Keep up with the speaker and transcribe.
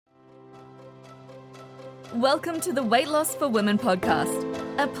Welcome to the Weight Loss for Women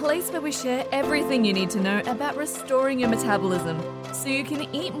podcast, a place where we share everything you need to know about restoring your metabolism so you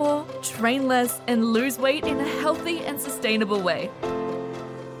can eat more, train less, and lose weight in a healthy and sustainable way.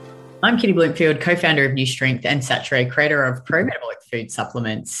 I'm Kitty Bloomfield, co-founder of New Strength and Saturate, creator of pro-metabolic food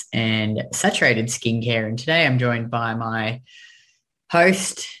supplements and saturated skincare. And today I'm joined by my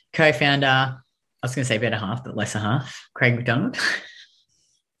host, co-founder, I was going to say better half, but lesser half, Craig McDonald.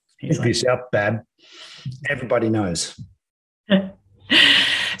 Keep yourself, Bab. Everybody knows. So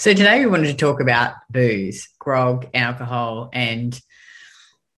today we wanted to talk about booze, grog, alcohol, and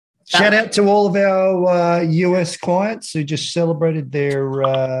shout out to all of our US clients who just celebrated their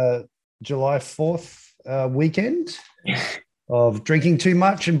July 4th weekend of drinking too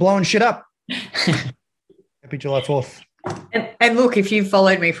much and blowing shit up. Happy July 4th. And look, if you've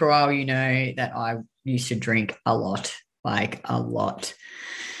followed me for a while, you know that I used to drink a lot, like a lot,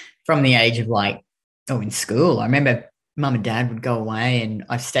 from the age of in school. I remember mum and dad would go away and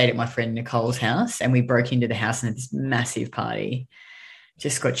I stayed at my friend Nicole's house and we broke into the house and had this massive party.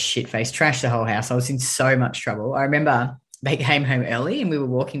 Just got shit-faced, trashed the whole house. I was in so much trouble. I remember they came home early and we were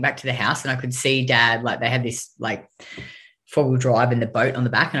walking back to the house and I could see dad, they had this four-wheel drive and the boat on the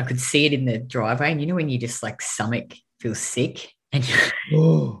back and I could see it in the driveway. And you know when you just stomach feels sick and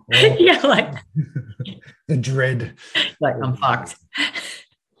the dread. I'm fucked.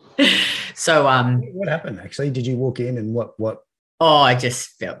 So what happened actually? Did you walk in and what? Oh, I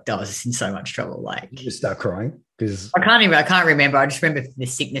just felt I was in so much trouble. You just start crying because I can't remember. I just remember the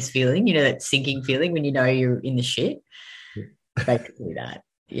sickness feeling, that sinking feeling when you know you're in the shit. Basically that.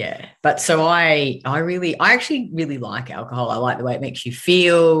 Yeah. But so I actually really like alcohol. I like the way it makes you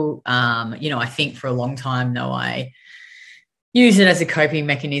feel. I think for a long time though I use it as a coping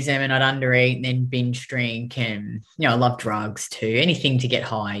mechanism and I'd undereat and then binge drink and, I love drugs too, anything to get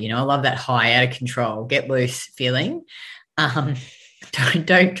high, I love that high, out of control, get loose feeling.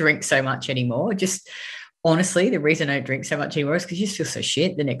 Don't drink so much anymore. Just honestly, the reason I don't drink so much anymore is because you just feel so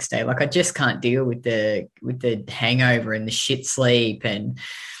shit the next day. I just can't deal with the hangover and the shit sleep. And,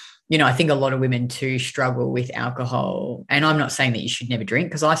 I think a lot of women too struggle with alcohol. And I'm not saying that you should never drink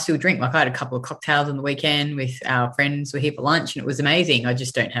because I still drink. I had a couple of cocktails on the weekend with our friends. We're here for lunch and it was amazing. I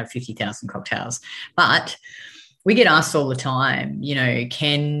just don't have 50,000 cocktails. But we get asked all the time,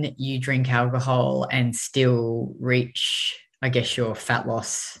 can you drink alcohol and still reach, I guess, your fat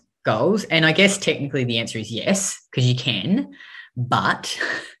loss goals? And I guess technically the answer is yes, because you can. But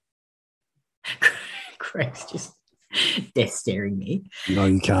Craig's just death staring me. No,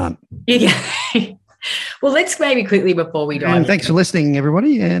 you can't. Yeah. Well, let's maybe quickly before we dive. And thanks for listening,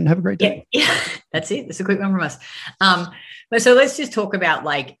 everybody, and have a great day. Yeah. That's it. That's a quick one from us. But so let's just talk about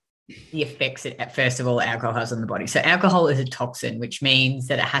the effects that, first of all, alcohol has on the body. So alcohol is a toxin, which means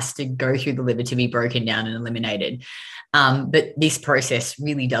that it has to go through the liver to be broken down and eliminated. But this process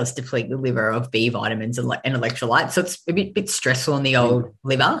really does deplete the liver of B vitamins and electrolytes. So it's a bit stressful on the old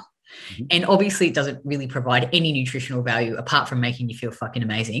liver. Mm-hmm. And obviously it doesn't really provide any nutritional value apart from making you feel fucking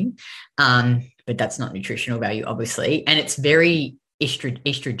amazing. But that's not nutritional value, obviously. And it's very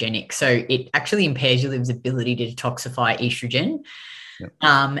estrogenic. So it actually impairs your liver's ability to detoxify estrogen. Yep.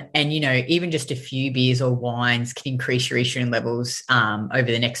 And, even just a few beers or wines can increase your estrogen levels over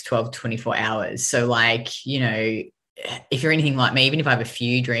the next 12 to 24 hours. So if you're anything like me, even if I have a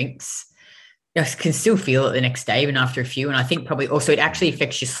few drinks, I can still feel it the next day, even after a few. And I think probably also it actually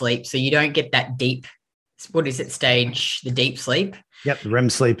affects your sleep. So you don't get that deep, the deep sleep. Yep, the REM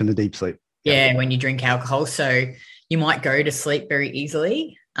sleep and the deep sleep. Yeah, when you drink alcohol. So you might go to sleep very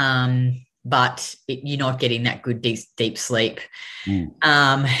easily, but you're not getting that good deep sleep.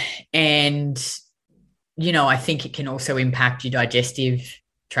 And, I think it can also impact your digestive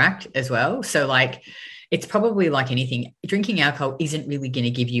tract as well. So it's probably like anything. Drinking alcohol isn't really going to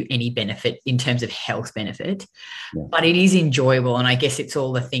give you any benefit in terms of health benefit, but it is enjoyable. And I guess it's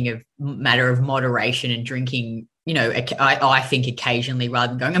all a matter of moderation and drinking, I think occasionally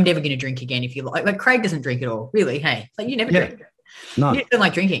rather than going, I'm never going to drink again if you like Craig doesn't drink at all. Really? Hey, you never drink. No. You don't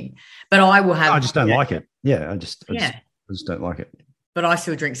like drinking. But I will have. I just don't like it. Yeah, I just don't like it. But I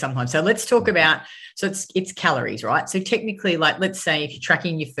still drink sometimes. So let's talk about, it's calories, right? So technically, let's say if you're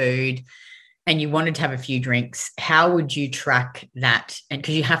tracking your food and you wanted to have a few drinks, how would you track that? And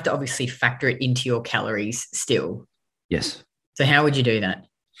because you have to obviously factor it into your calories still. Yes. So how would you do that?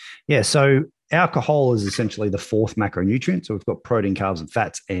 Yeah. So alcohol is essentially the fourth macronutrient. So we've got protein, carbs, and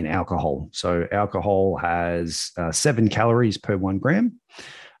fats, and alcohol. So alcohol has 7 calories per 1 gram.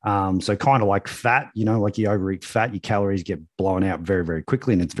 So kind of like fat, like you overeat fat, your calories get blown out very, very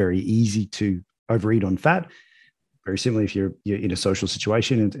quickly, and it's very easy to overeat on fat. Very similarly, if you're in a social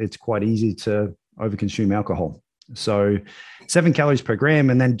situation, it's quite easy to overconsume alcohol. So 7 calories per gram.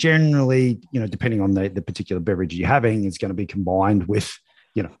 And then generally, depending on the particular beverage you're having, it's going to be combined with,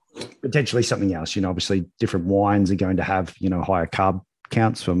 potentially something else. Obviously different wines are going to have, higher carb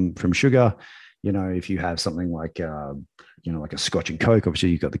counts from sugar. If you have something like, like a Scotch and Coke, obviously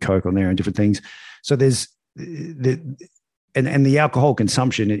you've got the Coke on there and different things. So there's the alcohol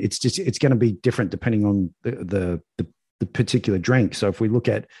consumption, it's going to be different depending on the particular drink. So if we look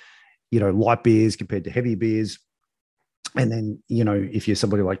at, light beers compared to heavy beers, and then, if you're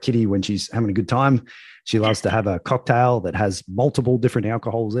somebody like Kitty, when she's having a good time, she loves to have a cocktail that has multiple different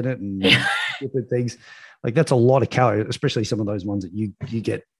alcohols in it and different things. Like that's a lot of calories, especially some of those ones that you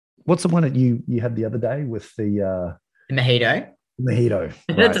get. What's the one that you had the other day with the mojito? Mojito.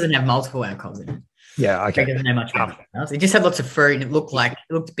 Right. That doesn't have multiple alcohols in it. Yeah, okay. It doesn't have much else. It just had lots of fruit and it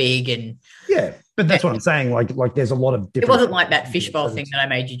looked big and yeah. But that's what I'm saying. Like there's a lot of different. It wasn't like that fishbowl thing that I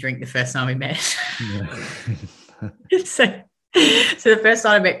made you drink the first time we met. Yeah. So the first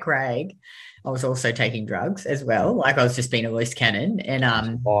time I met Craig, I was also taking drugs as well. Like I was just being a loose cannon and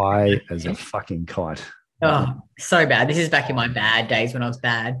high as a fucking kite. Oh, so bad. This is back in my bad days when I was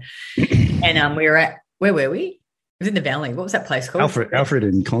bad. And we were at, where were we? It was in the Valley. What was that place called? Alfred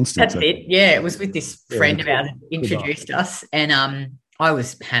and Constance. That's it. Yeah, it was with this friend of ours that introduced us. And I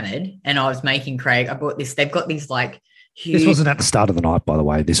was hammered and I was making Craig. I bought this. They've got these like huge. This wasn't at the start of the night, by the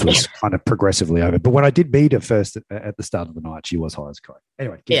way. This was kind of progressively over. But when I did meet her first at the start of the night, she was high as a kite.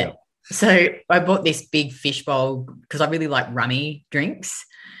 Anyway, keep going. So I bought this big fishbowl because I really like rummy drinks.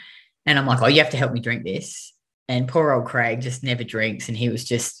 And I'm like, oh, you have to help me drink this. And poor old Craig just never drinks and he was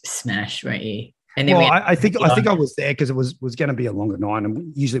just smashed, weren't you? And then I think I was there because it was going to be a longer night.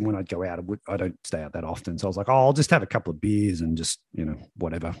 And usually when I'd go out, I don't stay out that often. So I was like, oh, I'll just have a couple of beers and just,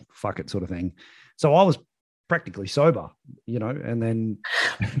 whatever, fuck it sort of thing. So I was practically sober, and then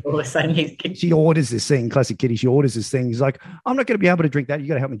all of a sudden she orders this thing, classic Kitty. She orders this thing. She's like, I'm not going to be able to drink that. You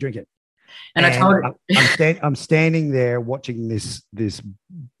got to help me drink it. And I told her, I'm standing there watching this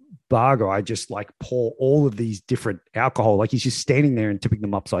bar guy just like pour all of these different alcohol. Like he's just standing there and tipping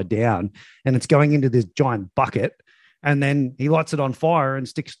them upside down and it's going into this giant bucket. And then he lights it on fire and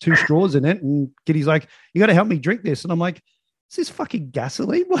sticks 2 straws in it. And Kitty's like, you got to help me drink this. And I'm like, is this fucking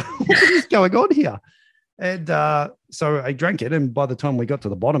gasoline? What is going on here? And so I drank it. And by the time we got to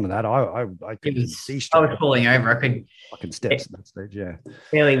the bottom of that, I couldn't see. I was falling over. I could fucking steps at that stage. Yeah.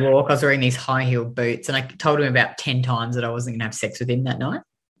 Barely walk. I was wearing these high heel boots and I told him about 10 times that I wasn't going to have sex with him that night.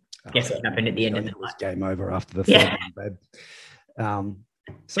 Guess what happened at the end of the night? Game over after the third one, babe.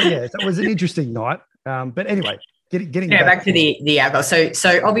 So that was an interesting night. But anyway, getting back to the alcohol.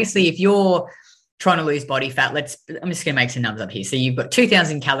 So obviously, if you're trying to lose body fat, I'm just going to make some numbers up here. So you've got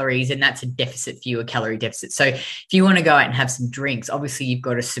 2,000 calories, and that's a deficit for you, a calorie deficit. So if you want to go out and have some drinks, obviously you've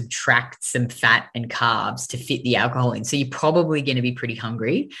got to subtract some fat and carbs to fit the alcohol in. So you're probably going to be pretty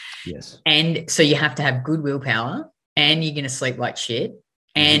hungry. Yes. And so you have to have good willpower, and you're going to sleep like shit.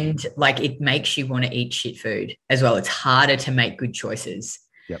 And like it makes you want to eat shit food as well. It's harder to make good choices.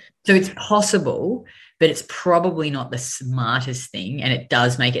 Yep. So it's possible, but it's probably not the smartest thing. And it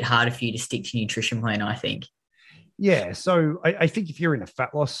does make it harder for you to stick to your nutrition plan, I think. Yeah. So I think if you're in a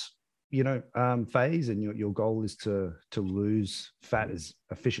fat loss, phase and your goal is to lose fat as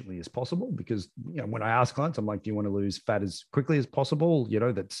efficiently as possible, because, when I ask clients, I'm like, do you want to lose fat as quickly as possible?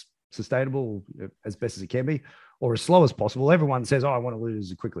 That's sustainable as best as it can be, or as slow as possible. Everyone says, oh, I want to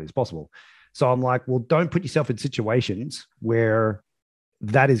lose as quickly as possible. So I'm like, well, don't put yourself in situations where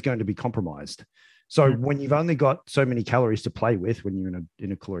that is going to be compromised. So when you've only got so many calories to play with, when you're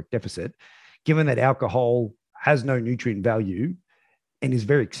in a caloric deficit, given that alcohol has no nutrient value and is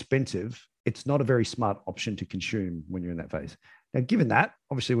very expensive, it's not a very smart option to consume when you're in that phase. Now, given that,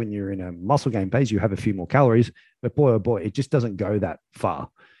 obviously, when you're in a muscle gain phase, you have a few more calories, but boy, oh boy, it just doesn't go that far.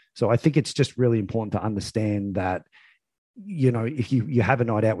 So I think it's just really important to understand that, if you have a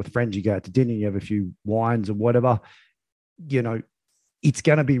night out with friends, you go out to dinner, you have a few wines or whatever, it's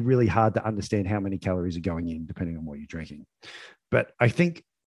going to be really hard to understand how many calories are going in depending on what you're drinking. But I think,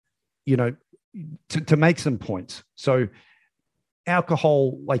 to make some points. So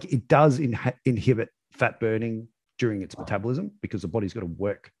alcohol, like it does inhibit fat burning during its metabolism, because the body's got to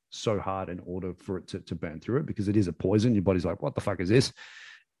work so hard in order for it to burn through it, because it is a poison. Your body's like, what the fuck is this?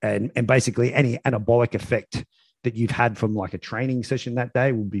 And basically any anabolic effect that you've had from like a training session that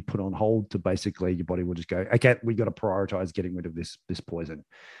day will be put on hold to basically your body will just go, okay, we got to prioritize getting rid of this poison.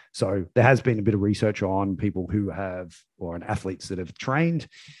 So there has been a bit of research on people who have, or on athletes that have trained,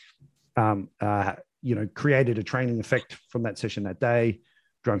 created a training effect from that session that day,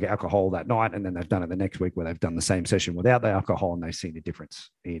 drunk alcohol that night, and then they've done it the next week where they've done the same session without the alcohol and they've seen a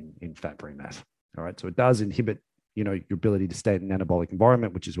difference in fat-free mass. All right. So it does inhibit, your ability to stay in an anabolic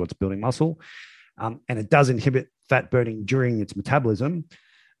environment, which is what's building muscle. And it does inhibit fat burning during its metabolism,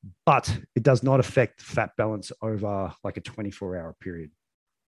 but it does not affect fat balance over like a 24-hour period.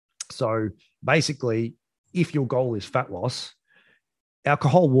 So basically, if your goal is fat loss,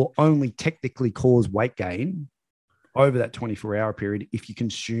 alcohol will only technically cause weight gain over that 24-hour period if you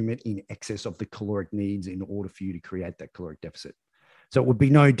consume it in excess of the caloric needs in order for you to create that caloric deficit. So it would be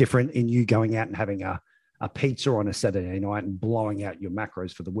no different in you going out and having a pizza on a Saturday night and blowing out your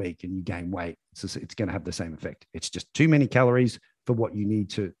macros for the week and you gain weight. It's going to have the same effect. It's just too many calories for what you need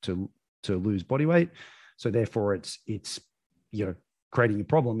to lose body weight. So therefore it's creating a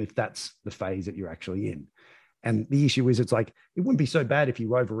problem if that's the phase that you're actually in. And the issue is, it's like, it wouldn't be so bad if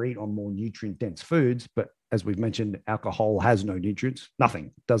you overeat on more nutrient dense foods, but as we've mentioned, alcohol has no nutrients,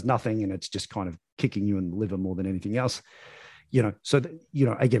 does nothing. And it's just kind of kicking you in the liver more than anything else,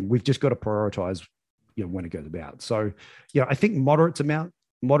 again, we've just got to prioritize, when it goes about. So, I think moderate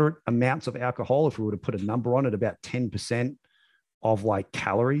amounts of alcohol, if we were to put a number on it, about 10% of like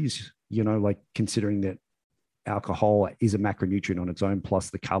calories, like considering that alcohol is a macronutrient on its own, plus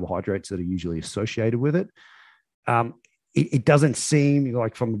the carbohydrates that are usually associated with it. It doesn't seem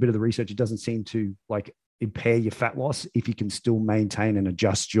like, from a bit of the research, it doesn't seem to like impair your fat loss if you can still maintain and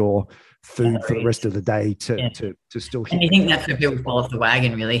adjust your food for the rest of the day to still hit. And you think that's where people fall off the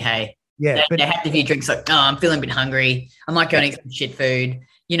wagon, really? Hey, yeah, they have a few drinks like, oh, I'm feeling a bit hungry, I might go and eat some shit food.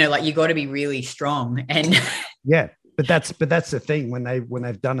 Like you got to be really strong. And yeah, but that's the thing, when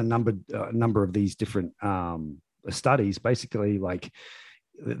they've done a number of these different studies, basically, like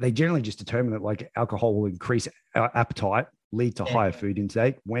they generally just determine that like alcohol will increase our appetite, lead to higher food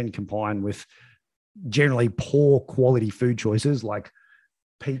intake when combined with generally poor quality food choices like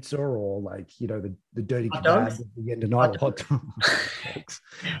pizza or like, the dirty kebab at the end of night, or hot dogs.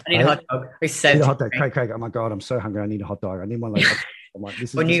 I need a hot dog. I need a hot dog. Craig, oh my God, I'm so hungry. I need a hot dog. I need one like I'm like,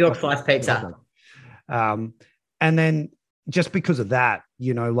 this is New York slice pizza. And then just because of that,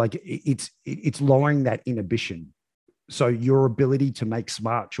 like it's lowering that inhibition. So your ability to make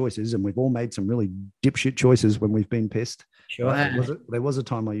smart choices, and we've all made some really dipshit choices when we've been pissed. Sure. There was a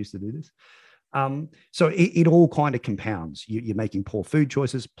time I used to do this. So it all kind of compounds. You're making poor food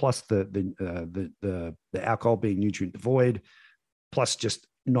choices, plus the alcohol being nutrient devoid, plus just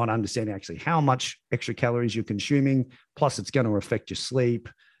not understanding actually how much extra calories you're consuming, plus it's going to affect your sleep,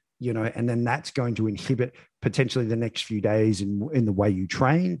 and then that's going to inhibit potentially the next few days in the way you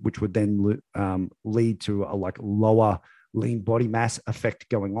train, which would then lead to a like lower lean body mass effect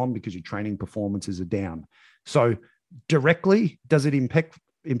going on because your training performances are down. So directly, does it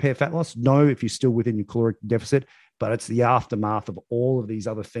impair fat loss? No, if you're still within your caloric deficit, but it's the aftermath of all of these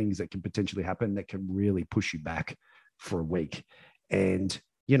other things that can potentially happen that can really push you back for a week. And,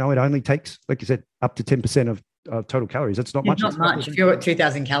 it only takes, like you said, up to 10% of total calories. That's not much. Not much. If you're at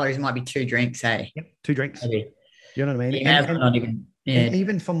 2,000 calories, it might be 2 drinks, hey? Yep, 2 drinks. Maybe. You know what I mean? And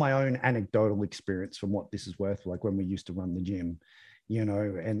even from my own anecdotal experience, from what this is worth, like when we used to run the gym,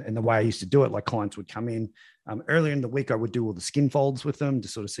 and the way I used to do it, like clients would come in earlier in the week, I would do all the skin folds with them to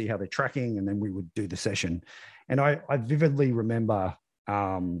sort of see how they're tracking. And then we would do the session. And I vividly remember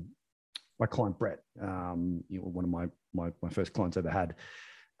my client, Brett, one of my first clients I ever had.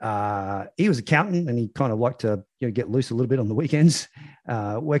 He was an accountant and he kind of liked to get loose a little bit on the weekends,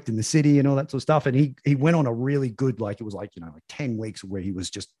 worked in the city and all that sort of stuff. And he went on a really good, like 10 weeks where he was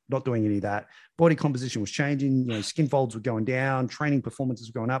just not doing any of that. Body composition was changing, skin folds were going down, training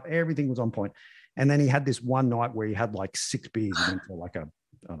performances were going up, everything was on point. And then he had this one night where he had like 6 beers and went for like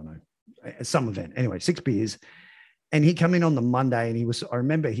some event. Anyway, 6 beers. And he come in on the Monday and I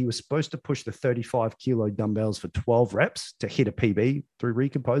remember he was supposed to push the 35 kilo dumbbells for 12 reps to hit a PB through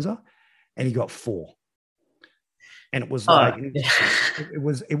Recomposer. And he got 4. And it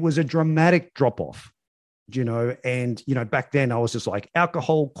was it was a dramatic drop off, and, back then I was just like,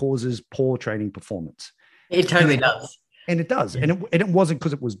 alcohol causes poor training performance. It totally does. And it does. Yeah. And it wasn't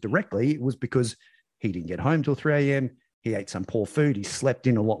because it was directly, it was because he didn't get home till 3 a.m. He ate some poor food. He slept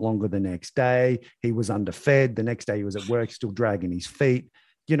in a lot longer the next day. He was underfed. The next day he was at work, still dragging his feet,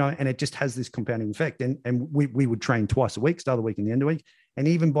 and it just has this compounding effect. And we would train twice a week, start of the week and the end of the week. And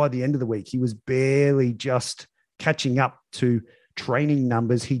even by the end of the week, he was barely just catching up to training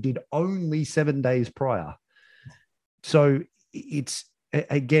numbers he did only 7 days prior. So it's,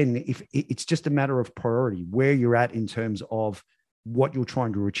 again, if it's just a matter of priority, where you're at in terms of what you're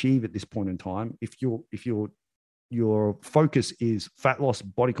trying to achieve at this point in time. If your focus is fat loss,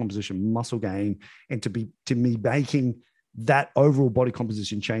 body composition, muscle gain, and to be making that overall body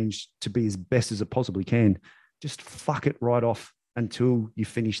composition change to be as best as it possibly can, just fuck it right off until you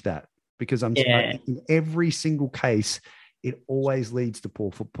finish that. because in every single case, it always leads to poor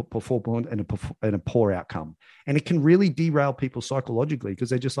performance and a poor outcome. And it can really derail people psychologically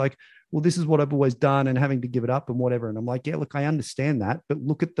because they're just like, well, this is what I've always done and having to give it up and whatever. And I'm like, yeah, look, I understand that, but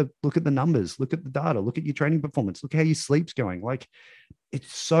look at the numbers, look at the data, look at your training performance, look how your sleep's going. Like,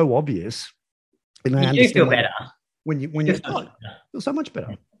 it's so obvious. And I do feel better. When you feel so much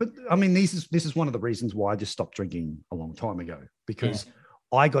better. But I mean, this is one of the reasons why I just stopped drinking a long time ago, because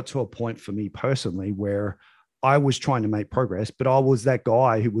I got to a point for me personally where I was trying to make progress, but I was that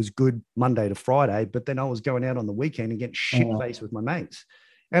guy who was good Monday to Friday, but then I was going out on the weekend and getting shit-faced with my mates.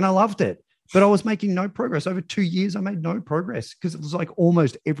 And I loved it, but I was making no progress. Over 2 years, I made no progress because it was like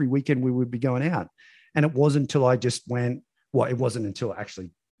almost every weekend we would be going out. And it wasn't until I just went, it wasn't until actually,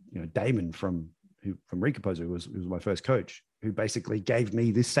 Damon from Recomposer, who was my first coach, who basically gave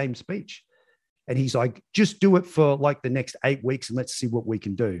me this same speech. And he's like, just do it for like the next 8 weeks and let's see what we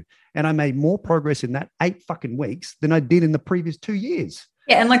can do. And I made more progress in that 8 fucking weeks than I did in the previous 2 years.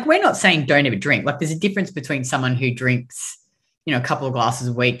 Yeah. And like, we're not saying don't ever drink. Like, there's a difference between someone who drinks, a couple of glasses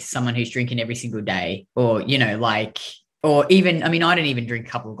a week to someone who's drinking every single day, or, or even, I don't even drink a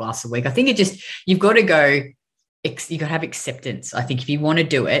couple of glasses a week. I think you've got to go, you got to have acceptance. I think if you want to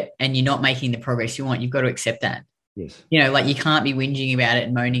do it and you're not making the progress you want, you've got to accept that. Yes. Like, you can't be whinging about it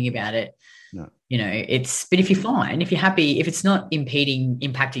and moaning about it. No. But if you're fine, if you're happy, if it's not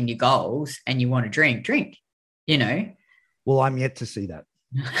impacting your goals and you want to drink. Well, I'm yet to see that.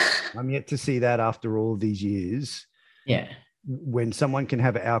 I'm yet to see that after all these years. Yeah. When someone can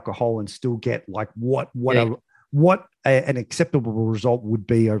have alcohol and still get like what an acceptable result would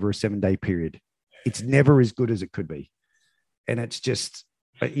be over a 7-day period. It's never as good as it could be. And it's just,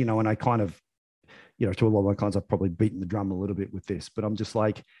 and I kind of, to a lot of my clients, I've probably beaten the drum a little bit with this, but I'm just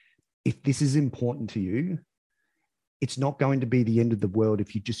like, if this is important to you, it's not going to be the end of the world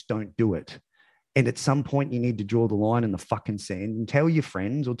if you just don't do it. And at some point you need to draw the line in the fucking sand and tell your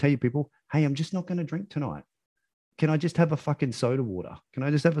friends or tell your people, hey, I'm just not going to drink tonight. Can I just have a fucking soda water? Can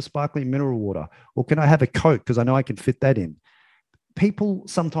I just have a sparkling mineral water? Or can I have a Coke? Because I know I can fit that in. People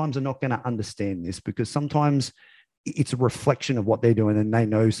sometimes are not going to understand this because sometimes it's a reflection of what they're doing and they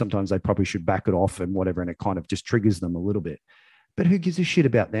know sometimes they probably should back it off and whatever. And it kind of just triggers them a little bit. But who gives a shit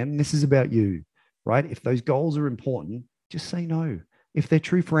about them? This is about you, right? If those goals are important, just say no. If they're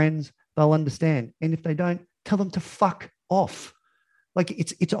true friends, they'll understand. And if they don't, tell them to fuck off. Like,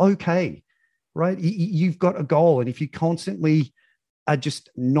 it's okay, right? You've got a goal. And if you constantly are just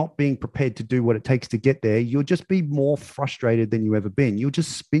not being prepared to do what it takes to get there, you'll just be more frustrated than you ever been. You'll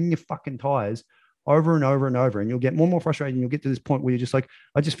just spin your fucking tires over and over and over, and you'll get more and more frustrated, and you'll get to this point where you're just like,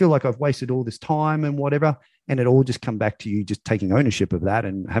 I just feel like I've wasted all this time and whatever, and it all just come back to you just taking ownership of that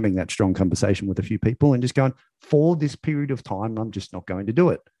and having that strong conversation with a few people and just going, for this period of time, I'm just not going to do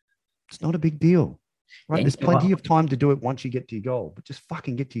it. It's not a big deal, right? Yeah, there's plenty of time to do it once you get to your goal, but just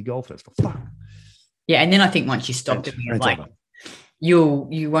fucking get to your goal first, for fuck. Yeah, and then I think once you stop doing it, like,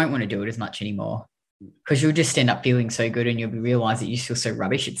 you won't want to do it as much anymore. Because you'll just end up feeling so good and you'll realize that you feel so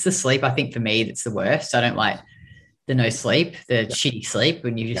rubbish. It's the sleep, I think, for me, that's the worst. I don't like the no sleep, the shitty sleep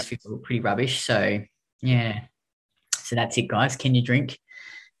when you just feel pretty rubbish. So, yeah. So that's it, guys. Can you drink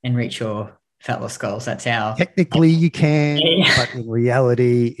and reach your fat loss goals? That's our... Technically you can, but in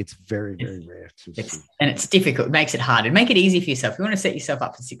reality, it's very, very rare. And it's difficult. It makes it hard. And make it easy for yourself. You want to set yourself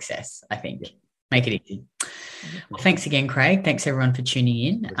up for success, I think. Make it easy. Well, thanks again, Craig. Thanks everyone for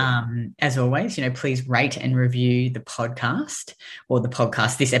tuning in. As always, please rate and review the podcast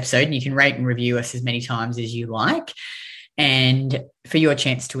this episode, and you can rate and review us as many times as you like. And for your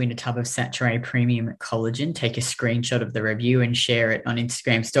chance to win a tub of Saturé Premium Collagen, take a screenshot of the review and share it on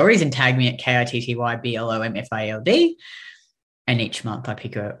Instagram stories and tag me at KITTYBLOMFILD. And each month I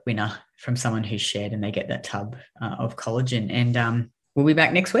pick a winner from someone who's shared and they get that tub of collagen. And we'll be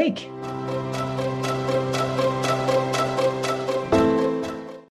back next week.